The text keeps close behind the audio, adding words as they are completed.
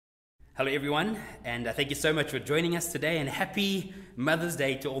Hello everyone, and thank you so much for joining us today, and happy Mother's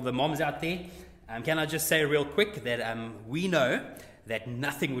Day to all the moms out there. Can I just say real quick that we know that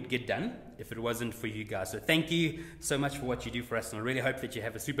nothing would get done if it wasn't for you guys. So thank you so much for what you do for us, and I really hope that you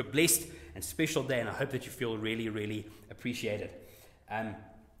have a super blessed and special day, and I hope that you feel really, really appreciated.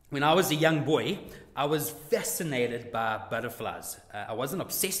 When I was a young boy, I was fascinated by butterflies. I wasn't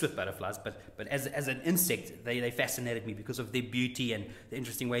obsessed with butterflies, but as an insect, they fascinated me because of their beauty and the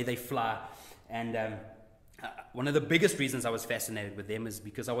interesting way they fly. And one of the biggest reasons I was fascinated with them is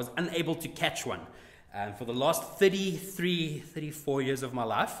because I was unable to catch one. For the last 34 years of my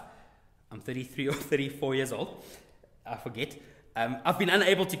life, I'm 33 or 34 years old, I forget. I've been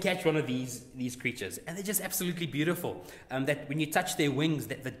unable to catch one of these creatures, and they're just absolutely beautiful. That when you touch their wings,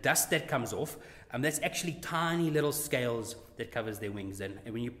 that the dust that comes off, that's actually tiny little scales that covers their wings. And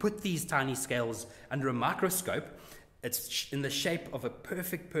when you put these tiny scales under a microscope, it's in the shape of a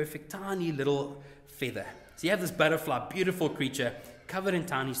perfect tiny little feather. So you have this butterfly, beautiful creature, covered in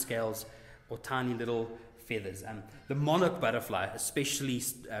tiny scales or tiny little feathers. The monarch butterfly especially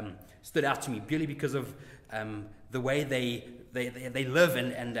stood out to me purely because of the way they live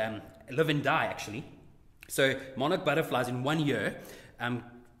and live and die, actually. So monarch butterflies in 1 year,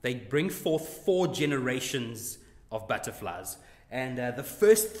 they bring forth 4 generations of butterflies. And the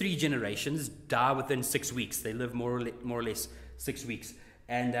first 3 generations die within 6 weeks. They live more or less 6 weeks.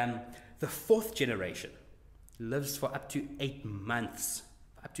 And the 4th generation lives for up to 8 months.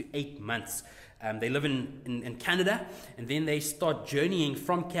 They live in Canada, and then they start journeying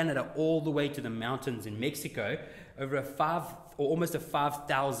from Canada all the way to the mountains in Mexico over almost a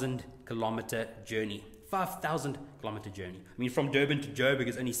 5,000 kilometer journey. 5,000 kilometer journey. I mean, from Durban to Joburg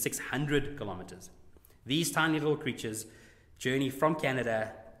is only 600 kilometers. These tiny little creatures journey from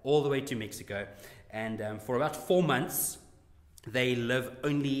Canada all the way to Mexico, and for about 4 months, they live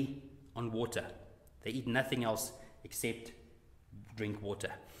only on water. They eat nothing else except drink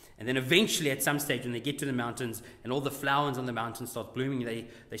water. And then eventually, at some stage, when they get to the mountains and all the flowers on the mountains start blooming,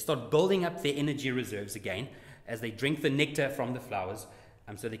 they start building up their energy reserves again as they drink the nectar from the flowers,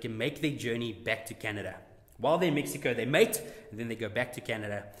 so they can make their journey back to Canada. While they're in Mexico, they mate, and then they go back to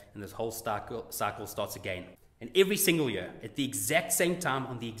Canada, and this whole cycle starts again. And every single year, at the exact same time,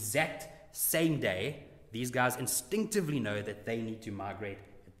 on the exact same day, these guys instinctively know that they need to migrate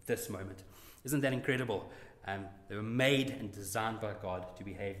at this moment. Isn't that incredible? They were made and designed by God to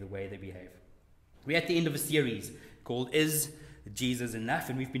behave the way they behave. We're at the end of a series called Is Jesus Enough?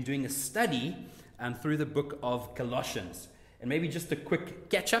 And we've been doing a study through the book of Colossians. And maybe just a quick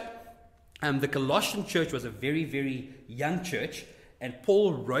catch-up. The Colossian church was a very, very young church, and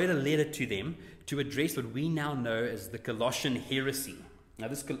Paul wrote a letter to them to address what we now know as the Colossian heresy. Now,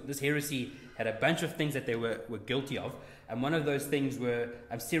 this heresy had a bunch of things that they were guilty of, and one of those things were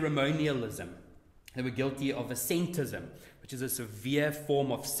ceremonialism. They were guilty of ascetism, which is a severe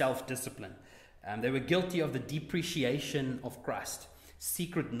form of self-discipline. They were guilty of the depreciation of Christ,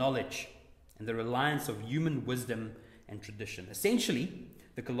 secret knowledge, and the reliance of human wisdom and tradition. Essentially,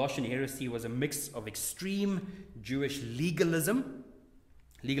 the Colossian heresy was a mix of extreme Jewish legalism.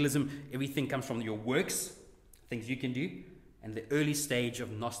 Legalism, everything comes from your works, things you can do, and the early stage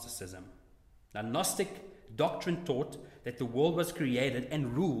of Gnosticism. Now, Gnostic doctrine taught that the world was created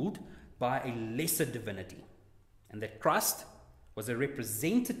and ruled by a lesser divinity, and that Christ was a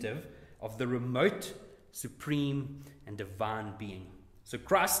representative of the remote, supreme, and divine being. So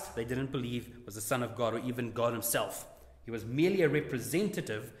Christ, they didn't believe, was the Son of God or even God himself. He was merely a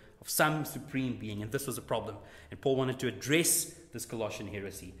representative of some supreme being, and this was a problem. And Paul wanted to address this Colossian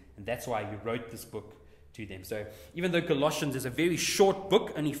heresy, and that's why he wrote this book to them. So even though Colossians is a very short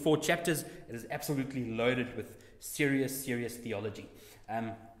book, only 4 chapters, it is absolutely loaded with serious theology.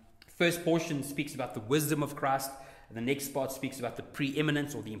 First portion speaks about the wisdom of Christ, and the next part speaks about the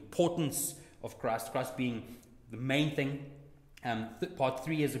preeminence or the importance of Christ being the main thing. Part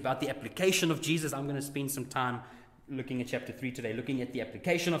 3 is about the application of Jesus. I'm going to spend some time looking at chapter 3 today, looking at the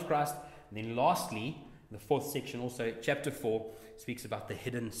application of Christ. And then lastly, the 4th section, also chapter 4, speaks about the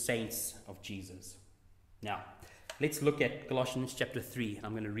hidden saints of Jesus. Now, let's look at Colossians chapter 3, and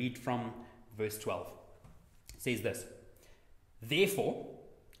I'm going to read from verse 12. It says this: Therefore,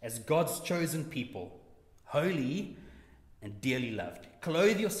 as God's chosen people, holy and dearly loved,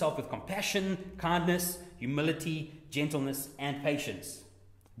 clothe yourself with compassion, kindness, humility, gentleness, and patience.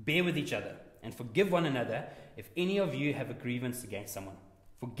 Bear with each other and forgive one another if any of you have a grievance against someone.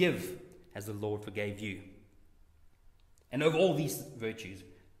 Forgive as the Lord forgave you. And of all these virtues,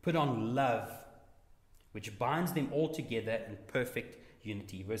 put on love, which binds them all together in perfect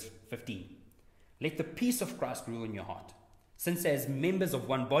unity. Verse 15. Let the peace of Christ rule in your heart. Since as members of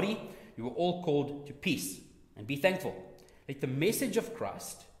one body, you were all called to peace, and be thankful. Let the message of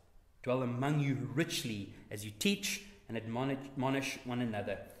Christ dwell among you richly as you teach and admonish one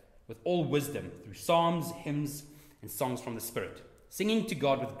another with all wisdom through psalms, hymns, and songs from the Spirit, singing to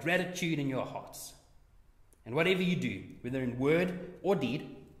God with gratitude in your hearts. And whatever you do, whether in word or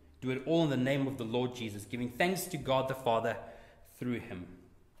deed, do it all in the name of the Lord Jesus, giving thanks to God the Father through him.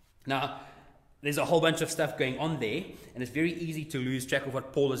 Now, there's a whole bunch of stuff going on there, and it's very easy to lose track of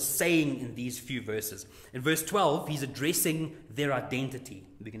what Paul is saying in these few verses. In verse 12, he's addressing their identity.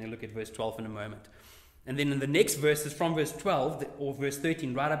 We're going to look at verse 12 in a moment. And then in the next verses, from verse 12 or verse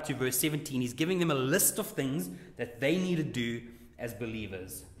 13 right up to verse 17, he's giving them a list of things that they need to do as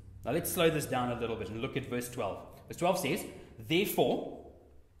believers. Now let's slow this down a little bit and look at verse 12. Verse 12 says, therefore,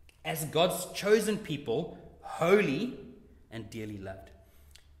 as God's chosen people, holy and dearly loved.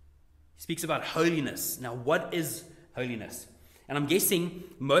 He speaks about holiness. Now, what is holiness? And I'm guessing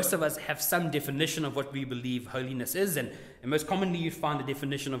most of us have some definition of what we believe holiness is. And most commonly you find the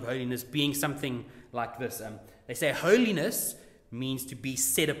definition of holiness being something like this. They say holiness means to be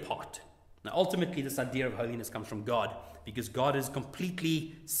set apart. Now, ultimately, this idea of holiness comes from God, because God is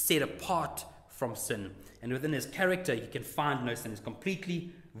completely set apart from sin. And within his character, you can find no sin. He's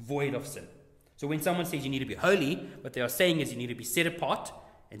completely void of sin. So when someone says you need to be holy, what they are saying is you need to be set apart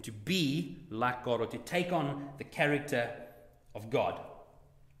and to be like God, or to take on the character of God.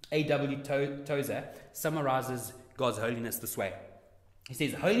 A.W. Tozer summarizes God's holiness this way. He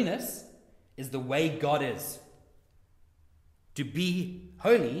says, holiness is the way God is. To be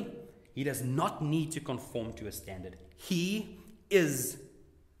holy, he does not need to conform to a standard. He is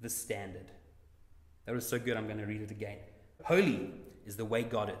the standard. That was so good, I'm going to read it again. Holy is the way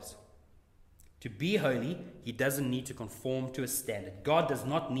God is. To be holy, he doesn't need to conform to a standard. God does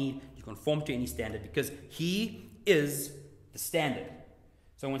not need to conform to any standard, because he is the standard.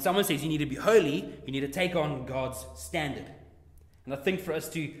 So when someone says you need to be holy, you need to take on God's standard. And I think for us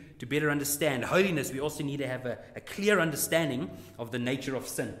to better understand holiness, we also need to have a clear understanding of the nature of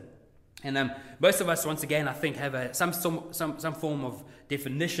sin. And most of us, once again, I think have some form of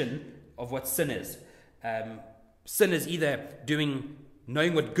definition of what sin is. Sin is either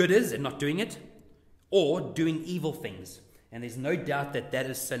knowing what good is and not doing it, or doing evil things. And there's no doubt that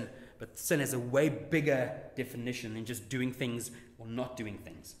is sin, but sin has a way bigger definition than just doing things or not doing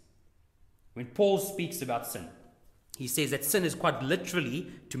things. When Paul speaks about sin, he says that sin is quite literally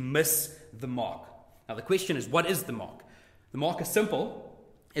to miss the mark. Now the question is, what is the mark? The mark is simple.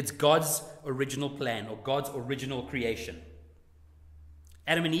 It's God's original plan, or God's original creation.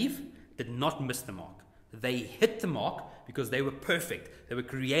 Adam and Eve did not miss the mark. They hit the mark because they were perfect. They were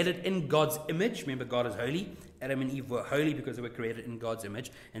created in God's image. Remember, God is holy. Adam and Eve were holy because they were created in God's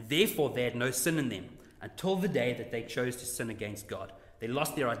image. And therefore, they had no sin in them until the day that they chose to sin against God. They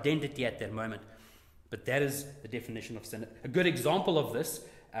lost their identity at that moment. But that is the definition of sin. A good example of this,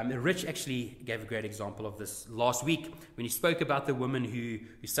 Rich actually gave a great example of this last week when he spoke about the woman who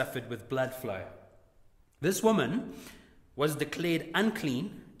suffered with blood flow. This woman was declared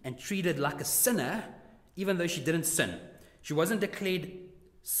unclean and treated like a sinner, even though she didn't sin. She wasn't declared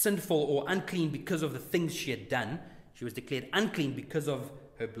sinful or unclean because of the things she had done. She was declared unclean because of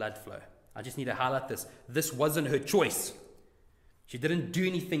her blood flow. I just need to highlight this. This wasn't her choice. She didn't do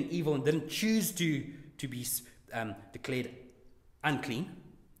anything evil and didn't choose to be declared unclean.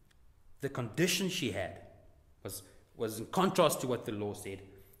 The condition she had was in contrast to what the law said,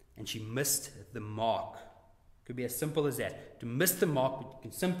 and she missed the mark. It could be as simple as that. To miss the mark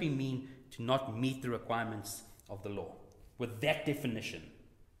can simply mean to not meet the requirements of the law. With that definition,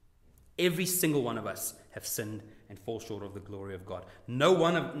 every single one of us have sinned and fall short of the glory of God.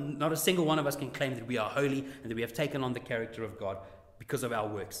 Not a single one of us can claim that we are holy and that we have taken on the character of God because of our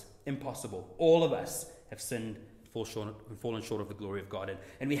works. Impossible. All of us have sinned and fallen short of the glory of God.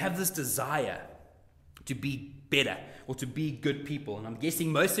 And we have this desire to be better or to be good people. And I'm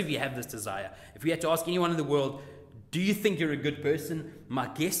guessing most of you have this desire. If we had to ask anyone in the world, do you think you're a good person? My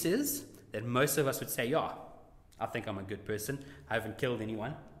guess is that most of us would say, yeah, I think I'm a good person. I haven't killed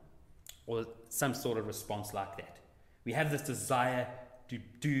anyone. Or some sort of response like that. We have this desire to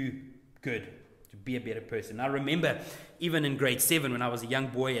do good, to be a better person. I remember even in grade 7 when I was a young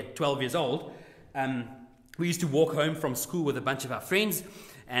boy at 12 years old, we used to walk home from school with a bunch of our friends,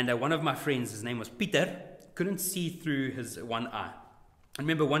 and one of my friends, his name was Peter, couldn't see through his one eye. I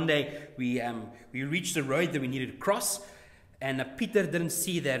remember one day we reached the road that we needed to cross, and Peter didn't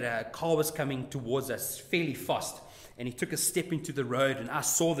see that a car was coming towards us fairly fast. And he took a step into the road, and I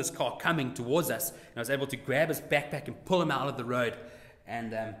saw this car coming towards us, and I was able to grab his backpack and pull him out of the road.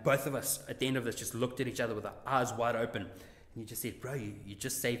 And both of us, at the end of this, just looked at each other with our eyes wide open. And he just said, bro, you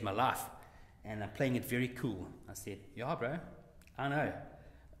just saved my life. And I'm playing it very cool. I said, yeah, bro, I know.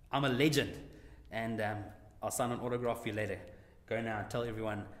 I'm a legend. And I'll sign an autograph for you later. Go now and tell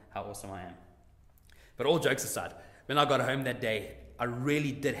everyone how awesome I am. But all jokes aside, when I got home that day, I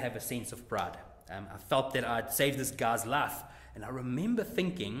really did have a sense of pride. I felt that I'd saved this guy's life. And I remember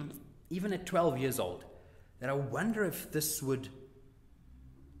thinking, even at 12 years old, that I wonder if this would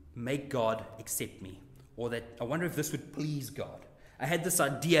make God accept me. Or that I wonder if this would please God. I had this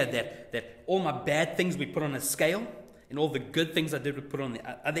idea that all my bad things we put on a scale, and all the good things I did would put on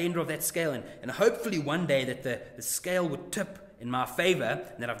the other end of that scale. And hopefully one day that the scale would tip in my favor,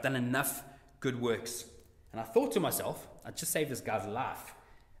 and that I've done enough good works. And I thought to myself, I just saved this guy's life.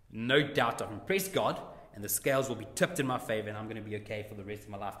 No doubt I've impressed God, and the scales will be tipped in my favor, and I'm going to be okay for the rest of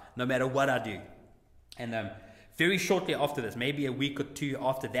my life, no matter what I do. And very shortly after this, maybe a week or two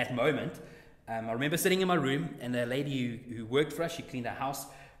after that moment, I remember sitting in my room, and a lady who worked for us, she cleaned our house.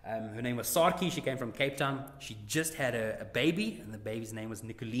 Her name was Sarki. She came from Cape Town. She just had a baby, and the baby's name was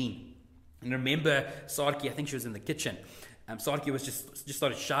Nicoline. And I remember Sarki, I think she was in the kitchen. Sarki was just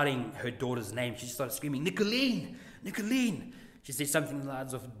started shouting her daughter's name. She just started screaming, Nicoline, Nicoline. She said something in the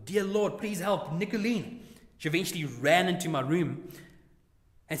lines of, dear Lord, please help, Nicoline. She eventually ran into my room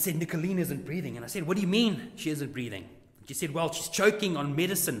and said, Nicoline isn't breathing. And I said, what do you mean she isn't breathing? She said, well, she's choking on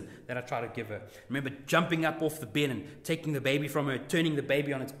medicine that I try to give her. I remember jumping up off the bed and taking the baby from her, turning the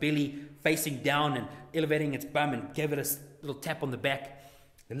baby on its belly, facing down and elevating its bum, and gave it a little tap on the back.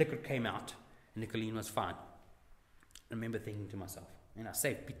 The liquid came out, and Nicoline was fine. I remember thinking to myself, I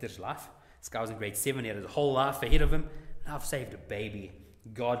saved Peter's life. This guy was in grade 7. He had his whole life ahead of him. Now I've saved a baby.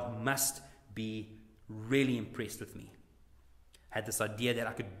 God must be really impressed with me. I had this idea that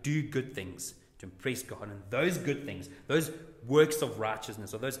I could do good things to impress God, and those good things, those works of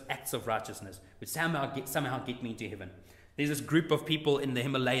righteousness, or those acts of righteousness, would somehow get me into heaven. There's this group of people in the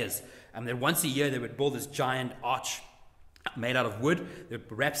Himalayas, that once a year they would build this giant arch made out of wood. They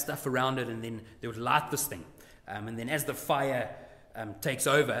would wrap stuff around it, and then they would light this thing. And then as the fire takes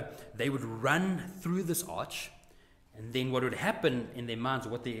over, they would run through this arch, and then what would happen in their minds,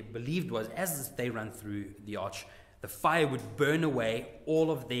 what they believed was, as they run through the arch, the fire would burn away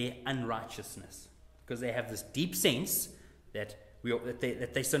all of their unrighteousness, because they have this deep sense that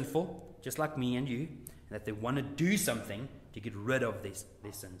they're sinful, just like me and you, and that they want to do something to get rid of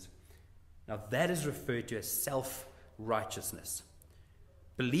their sins. Now that is referred to as self-righteousness.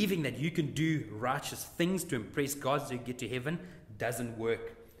 Believing that you can do righteous things to impress God so you get to heaven doesn't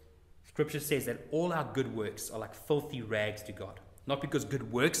work. Scripture says that all our good works are like filthy rags to God. Not because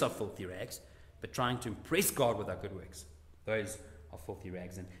good works are filthy rags, but trying to impress God with our good works. Those are filthy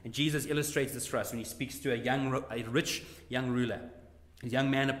rags. And Jesus illustrates this for us when he speaks to a rich young ruler. A young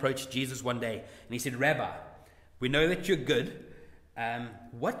man approached Jesus one day, and he said, Rabbi, we know that you're good.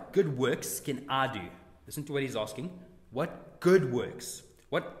 What good works can I do? Listen to what he's asking. What good works?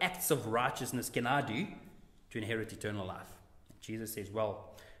 What acts of righteousness can I do to inherit eternal life? And Jesus says,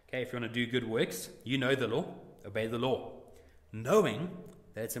 well, okay, if you want to do good works, you know the law, obey the law, knowing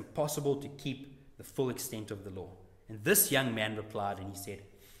that it's impossible to keep the full extent of the law. And this young man replied, and he said,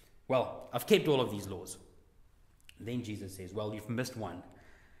 well, I've kept all of these laws. And then Jesus says, well, you've missed one.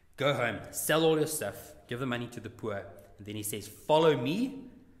 Go home, sell all your stuff, give the money to the poor. And then he says, follow me,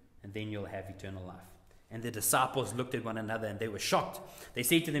 and then you'll have eternal life. And the disciples looked at one another, and they were shocked. They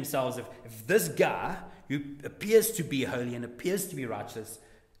said to themselves, if this guy, who appears to be holy and appears to be righteous,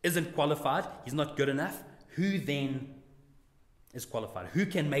 isn't qualified, he's not good enough, who then is qualified? Who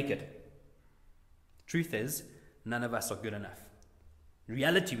can make it? Truth is, none of us are good enough. In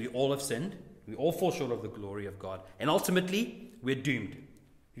reality, we all have sinned. We all fall short of the glory of God. And ultimately, we're doomed.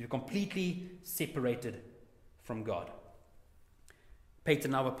 We're completely separated from God. Peyton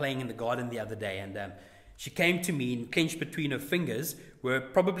and I were playing in the garden the other day, and she came to me, and clenched between her fingers were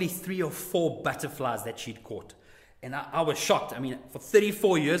probably 3 or 4 butterflies that she'd caught. And I was shocked. I mean, for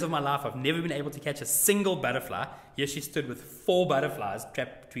 34 years of my life, I've never been able to catch a single butterfly. Here she stood with 4 butterflies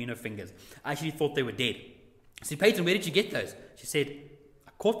trapped between her fingers. I actually thought they were dead. I said, Peyton, where did you get those? She said,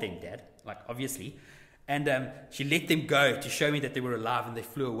 I caught them, Dad, like obviously. And she let them go to show me that they were alive, and they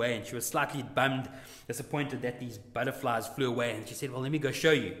flew away. And she was slightly bummed, disappointed that these butterflies flew away. And she said, well, let me go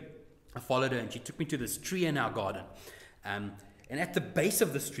show you. I followed her, and she took me to this tree in our garden. And at the base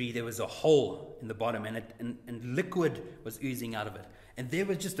of this tree, there was a hole in the bottom, and liquid was oozing out of it. And there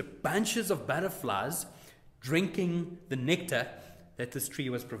were just bunches of butterflies drinking the nectar that this tree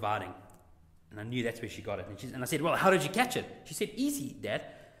was providing. And I knew that's where she got it. And I said, well, how did you catch it? She said, easy, Dad.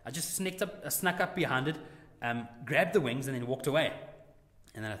 I just snuck up behind it, grabbed the wings, and then walked away.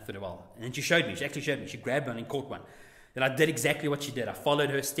 And then I thought, well, and then she showed me. She actually showed me. She grabbed one and caught one. Then I did exactly what she did. I followed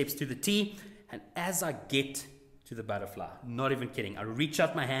her steps to the T, and as I get to the butterfly, not even kidding, I reach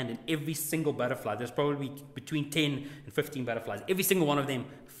out my hand, and every single butterfly, there's probably between 10 and 15 butterflies, every single one of them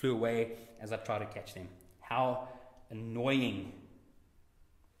flew away as I tried to catch them. How annoying.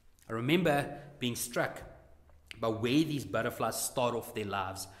 I remember being struck by where these butterflies start off their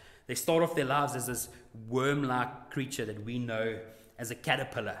lives. They start off their lives as this worm-like creature that we know as a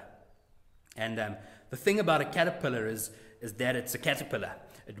caterpillar. And the thing about a caterpillar is that it's a caterpillar.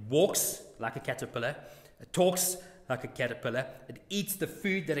 It walks like a caterpillar. It talks like a caterpillar. It eats the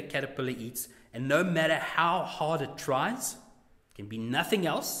food that a caterpillar eats. And no matter how hard it tries, it can be nothing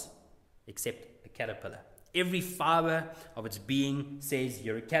else except a caterpillar. Every fiber of its being says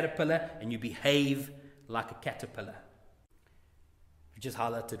you're a caterpillar and you behave like a caterpillar. We just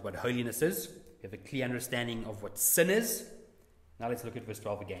highlighted what holiness is. We have a clear understanding of what sin is. Now let's look at verse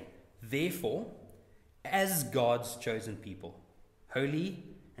 12 again. Therefore, as God's chosen people, holy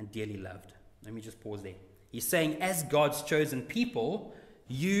and dearly loved. Let me just pause there. He's saying, as God's chosen people,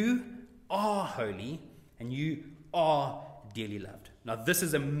 you are holy and you are dearly loved. Now, this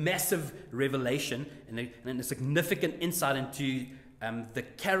is a massive revelation and a significant insight into the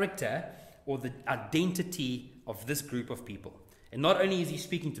character or the identity of this group of people. And not only is he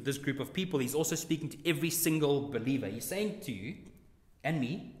speaking to this group of people, he's also speaking to every single believer. He's saying to you and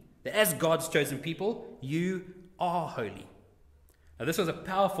me that as God's chosen people, you are holy. Now, this was a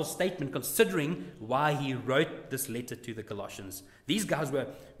powerful statement considering why he wrote this letter to the Colossians. These guys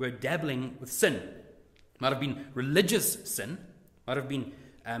were dabbling with sin. Might have been religious sin, might have been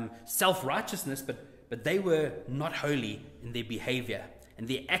self-righteousness, but they were not holy in their behavior. And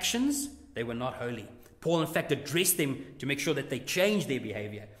their actions, they were not holy. Paul, in fact, addressed them to make sure that they changed their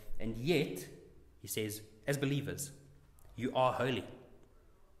behavior. And yet, he says, as believers, you are holy.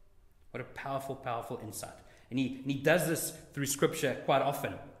 What a powerful, powerful insight. And he does this through Scripture quite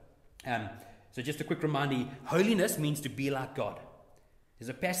often. So just a quick reminder, holiness means to be like God. There's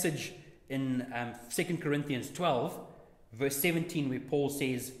a passage in 2 Corinthians 12, verse 17, where Paul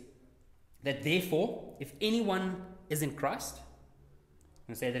says that therefore, if anyone is in Christ, I'm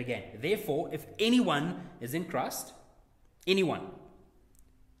going to say that again. Therefore, if anyone is in Christ, anyone,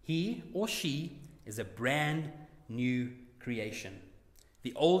 he or she is a brand new creation.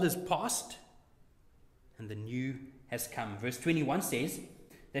 The old is past and the new has come. Verse 21 says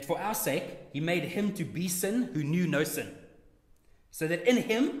that for our sake, he made him to be sin who knew no sin, so that in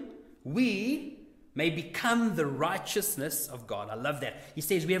him we may become the righteousness of God. I love that. He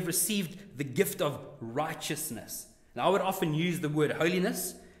says we have received the gift of righteousness. Now, I would often use the word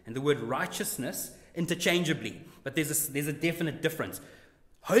holiness and the word righteousness interchangeably, but there's a definite difference.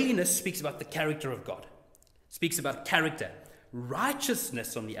 Holiness speaks about the character of God, speaks about character.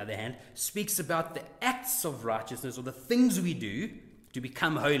 Righteousness, on the other hand, speaks about the acts of righteousness or the things we do to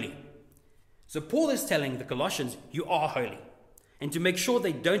become holy. So Paul is telling the Colossians, you are holy. And to make sure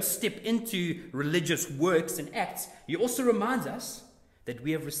they don't step into religious works and acts, he also reminds us that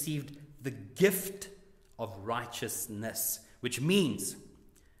we have received the gift of righteousness, which means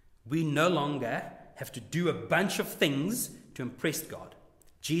we no longer have to do a bunch of things to impress God.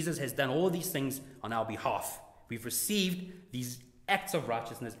 Jesus has done all these things on our behalf. We've received these acts of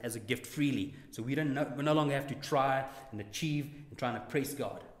righteousness as a gift freely. So we no longer have to try and achieve and try and impress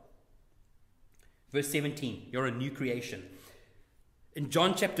God. Verse 17, you're a new creation. In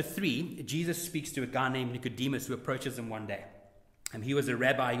John chapter 3, Jesus speaks to a guy named Nicodemus who approaches him one day. And he was a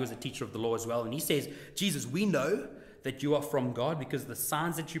rabbi, he was a teacher of the law as well. And he says, Jesus, we know that you are from God because the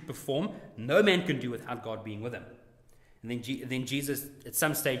signs that you perform, no man can do without God being with him. And then Jesus at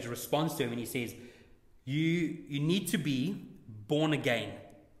some stage responds to him and he says, you need to be born again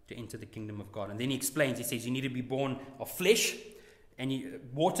to enter the kingdom of God. And then he explains, he says, you need to be born of flesh and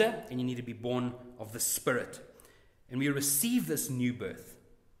water, and you need to be born of the Spirit. And we receive this new birth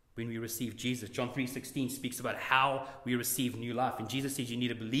when we receive Jesus. John 3:16 speaks about how we receive new life. And Jesus says you need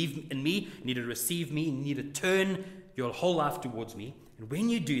to believe in me, you need to receive me, you need to turn your whole life towards me. And when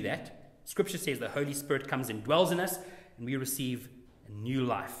you do that, Scripture says the Holy Spirit comes and dwells in us, and we receive a new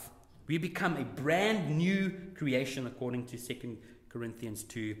life. We become a brand new creation according to 2 Corinthians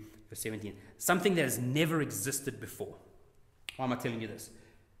 2, verse 17. Something that has never existed before. Why am I telling you this?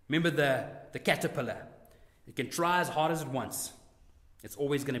 Remember the caterpillar. It can try as hard as it wants. It's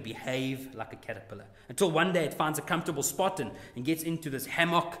always going to behave like a caterpillar. Until one day it finds a comfortable spot and gets into this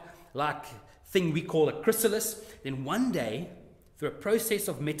hammock-like thing we call a chrysalis. Then one day, through a process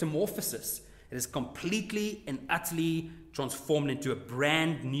of metamorphosis, it is completely and utterly transformed into a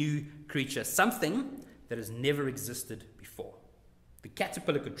brand new creature. Something that has never existed before. The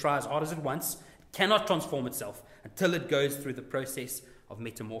caterpillar could try as hard as it wants. It cannot transform itself until it goes through the process of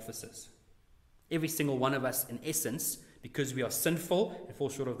metamorphosis. Every single one of us, in essence, because we are sinful and fall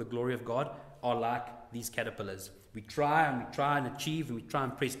short of the glory of God, are like these caterpillars. We try and achieve and we try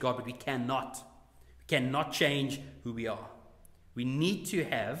and praise God, but we cannot. We cannot change who we are. We need to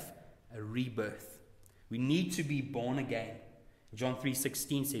have a rebirth. We need to be born again. John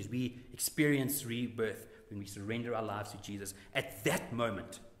 3:16 says we experience rebirth when we surrender our lives to Jesus. At that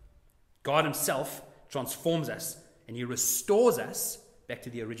moment, God himself transforms us and he restores us back to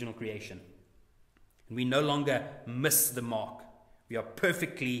the original creation. And we no longer miss the mark. We are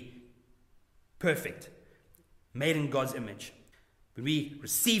perfectly perfect, made in God's image. When we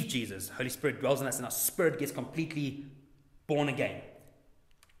receive Jesus, Holy Spirit dwells in us and our spirit gets completely born again,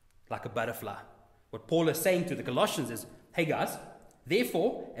 like a butterfly. What Paul is saying to the Colossians is, hey guys,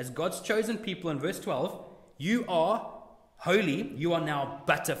 therefore, as God's chosen people in verse 12, you are holy, you are now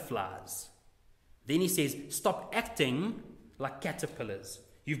butterflies. Then he says, stop acting like caterpillars.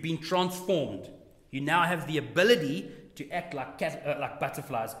 You've been transformed. You now have the ability to act like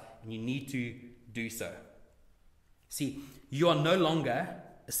butterflies, and you need to do so. See, you are no longer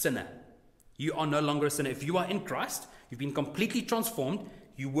a sinner. You are no longer a sinner. If you are in Christ, you've been completely transformed.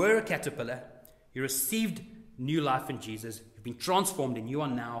 You were a caterpillar. You received new life in Jesus. You've been transformed, and you are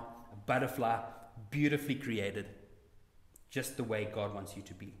now a butterfly, beautifully created, just the way God wants you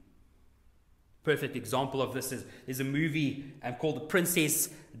to be. Perfect example of this is there's a movie called The Princess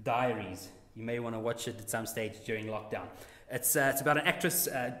Diaries. You may want to watch it at some stage during lockdown. It's about an actress,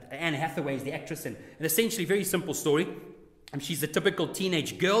 Anne Hathaway is the actress, and essentially very simple story. She's a typical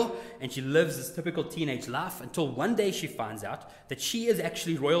teenage girl, and she lives this typical teenage life until one day she finds out that she is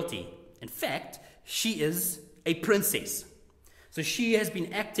actually royalty. In fact, she is a princess. So she has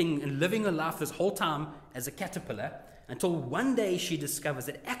been acting and living her life this whole time as a caterpillar until one day she discovers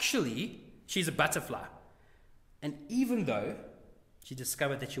that actually she's a butterfly. And even though she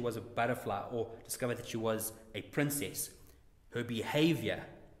discovered that she was a butterfly or discovered that she was a princess, her behavior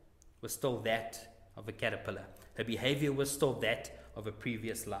was still that of a caterpillar. Her behavior was still that of a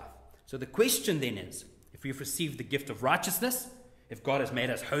previous life. So the question then is, if we've received the gift of righteousness, if God has made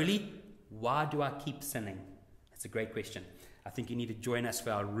us holy, why do I keep sinning? That's a great question. I think you need to join us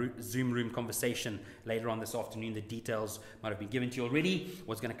for our Zoom room conversation later on this afternoon. The details might have been given to you already.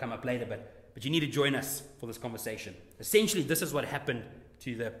 What's going to come up later, but you need to join us for this conversation. Essentially, this is what happened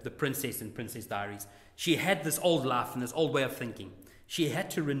to the princess in Princess Diaries. She had this old life and this old way of thinking. She had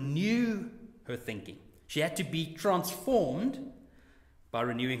to renew her thinking. She had to be transformed by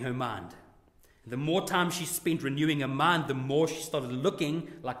renewing her mind. The more time she spent renewing her mind, the more she started looking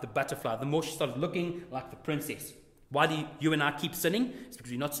like the butterfly, the more she started looking like the princess. Why do you and I keep sinning? It's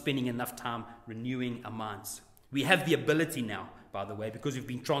because we're not spending enough time renewing our minds. We have the ability now, by the way, because we've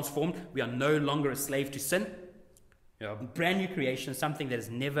been transformed. We are no longer a slave to sin. A brand new creation, something that has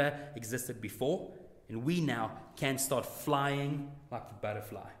never existed before. And we now can start flying like the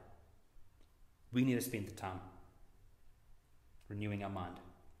butterfly. We need to spend the time renewing our mind.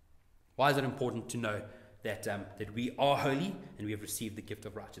 Why is it important to know that we are holy and we have received the gift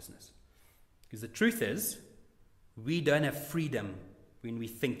of righteousness? Because the truth is, we don't have freedom when we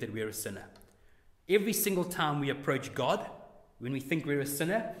think that we're a sinner. Every single time we approach God, when we think we're a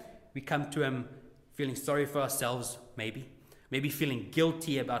sinner, we come to him feeling sorry for ourselves, maybe feeling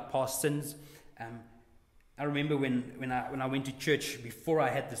guilty about past sins. I remember when I went to church before I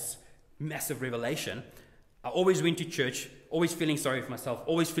had this massive revelation, I always went to church, always feeling sorry for myself,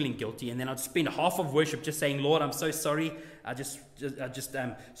 always feeling guilty, and then I'd spend half of worship just saying, Lord, I'm so sorry. I just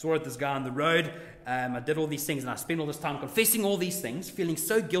swore at this guy on the road. I did all these things, and I spent all this time confessing all these things, feeling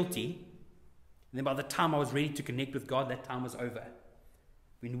so guilty. And then by the time I was ready to connect with God, that time was over.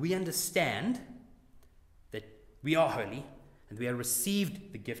 When we understand that we are holy and we have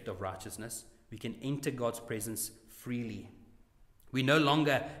received the gift of righteousness, we can enter God's presence freely. We no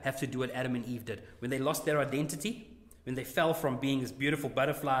longer have to do what Adam and Eve did. When they lost their identity, when they fell from being this beautiful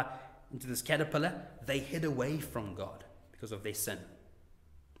butterfly into this caterpillar, they hid away from God because of their sin.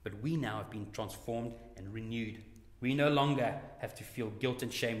 But we now have been transformed and renewed. We no longer have to feel guilt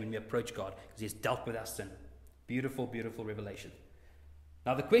and shame when we approach God because he has dealt with our sin. Beautiful, beautiful revelation.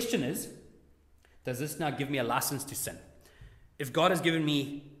 Now the question is, does this now give me a license to sin? If God has given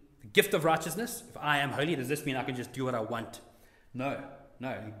me the gift of righteousness, if I am holy, does this mean I can just do what I want? No,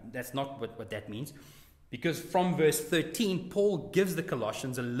 that's not what that means. Because from verse 13, Paul gives the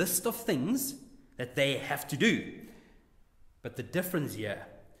Colossians a list of things that they have to do. But the difference here,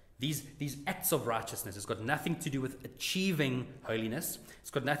 these acts of righteousness, it's got nothing to do with achieving holiness.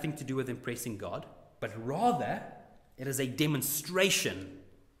 It's got nothing to do with impressing God. But rather, it is a demonstration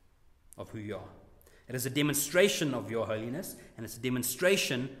of who you are. It is a demonstration of your holiness, and it's a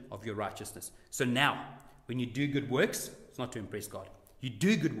demonstration of your righteousness. So now, when you do good works, it's not to impress God. You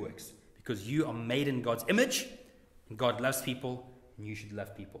do good works because you are made in God's image, and God loves people, and you should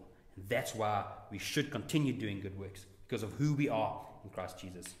love people. And that's why we should continue doing good works, because of who we are in Christ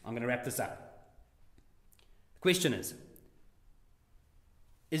Jesus. I'm going to wrap this up. The question is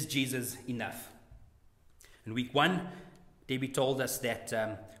Jesus enough? In week 1, Debbie told us that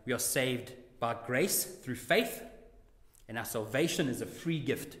we are saved by grace through faith, and our salvation is a free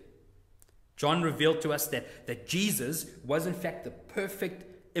gift. John revealed to us that Jesus was in fact the perfect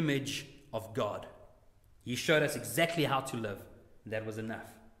image of God. He showed us exactly how to live, and that was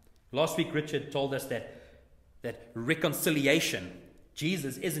enough. Last week, Richard told us that reconciliation,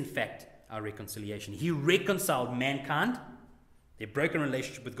 Jesus is in fact our reconciliation. He reconciled mankind, their broken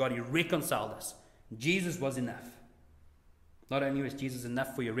relationship with God. He reconciled us. Jesus was enough. Not only was Jesus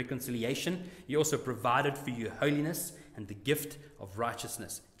enough for your reconciliation, he also provided for you holiness and the gift of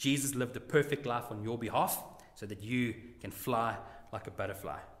righteousness. Jesus lived a perfect life on your behalf so that you can fly like a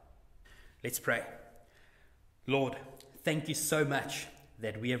butterfly. Let's pray. Lord, thank you so much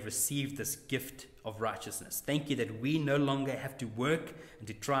that we have received this gift of righteousness. Thank you that we no longer have to work and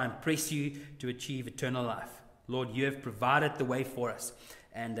to try and press you to achieve eternal life. Lord, you have provided the way for us.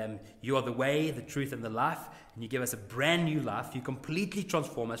 And you are the way, the truth, and the life. And you give us a brand new life. You completely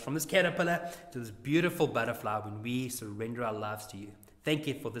transform us from this caterpillar to this beautiful butterfly when we surrender our lives to you. Thank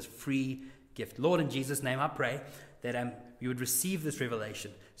you for this free gift. Lord, in Jesus' name, I pray that we would receive this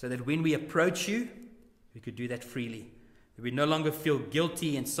revelation so that when we approach you, we could do that freely. That we no longer feel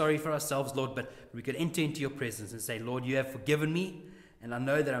guilty and sorry for ourselves, Lord, but we could enter into your presence and say, Lord, you have forgiven me, and I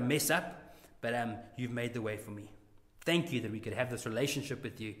know that I mess up, but you've made the way for me. Thank you that we could have this relationship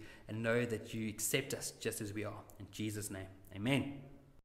with you and know that you accept us just as we are. In Jesus' name, amen.